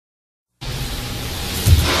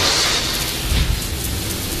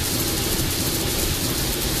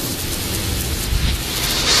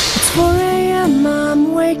a.m.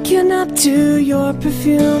 I'm waking up to your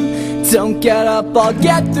perfume. Don't get up, I'll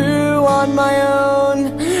get through on my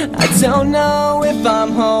own. I don't know if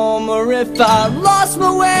I'm home or if I lost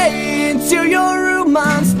my way into your room.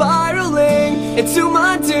 I'm spiraling into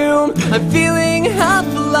my doom. I'm feeling half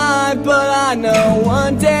alive, but I know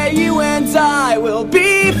one day you and I will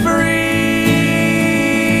be free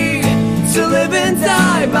to live and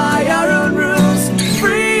die by our own rules.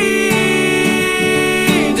 Free,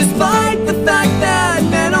 despite the fact that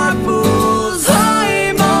men are fools.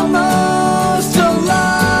 I'm almost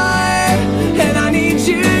alive, and I need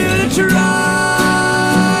you to try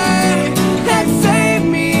and save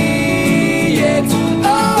me. It's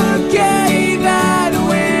okay that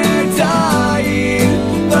we're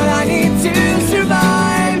dying, but I need to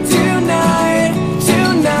survive tonight,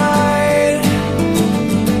 tonight.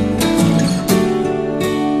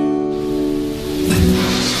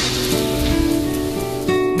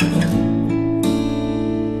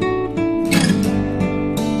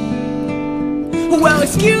 Well,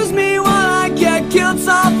 excuse me while I get killed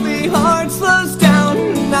softly. Heart slows down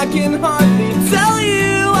and I can hardly tell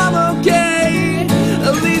you I'm okay.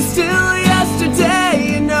 At least till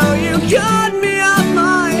yesterday, you know you got me off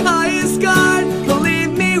my highest guard.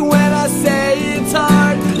 Believe me when I say it's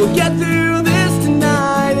hard. We'll get through this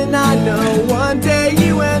tonight, and I know one day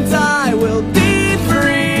you and I will be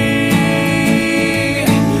free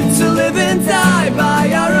to live and die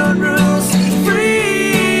by our own rules.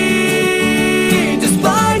 Free,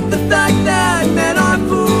 despite the fact that men are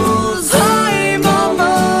fools. I'm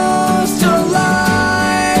almost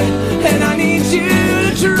alive, and I need you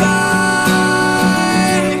to try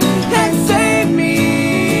and save me.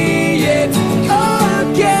 It's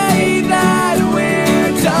okay that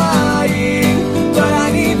we're dying, but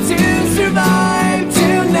I need to survive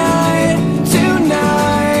tonight,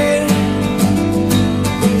 tonight.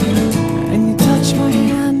 And you touch my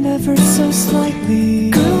hand ever so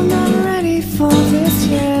slightly. Girl, not ready for this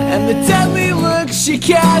yet. And the deadly look she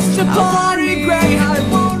cast upon regret. I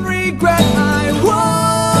won't regret, I won't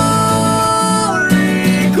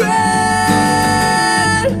regret,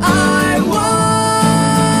 I won't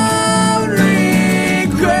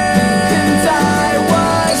regret. And I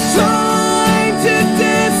was trying to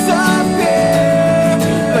disappear,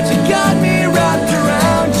 but you got me wrapped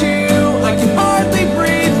around you. I can hardly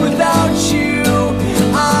breathe without you.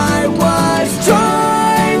 I was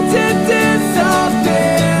trying to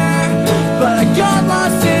disappear, but I got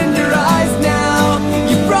lost in your eyes now.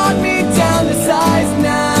 You brought me down to size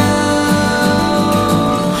now.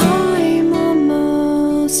 I'm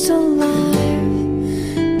almost alive,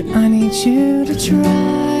 but I need you to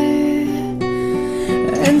try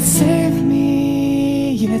and save me.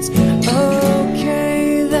 It's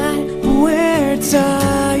okay that we're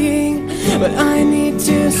dying, but I need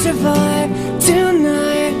to survive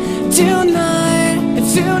tonight, tonight,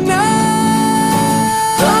 tonight.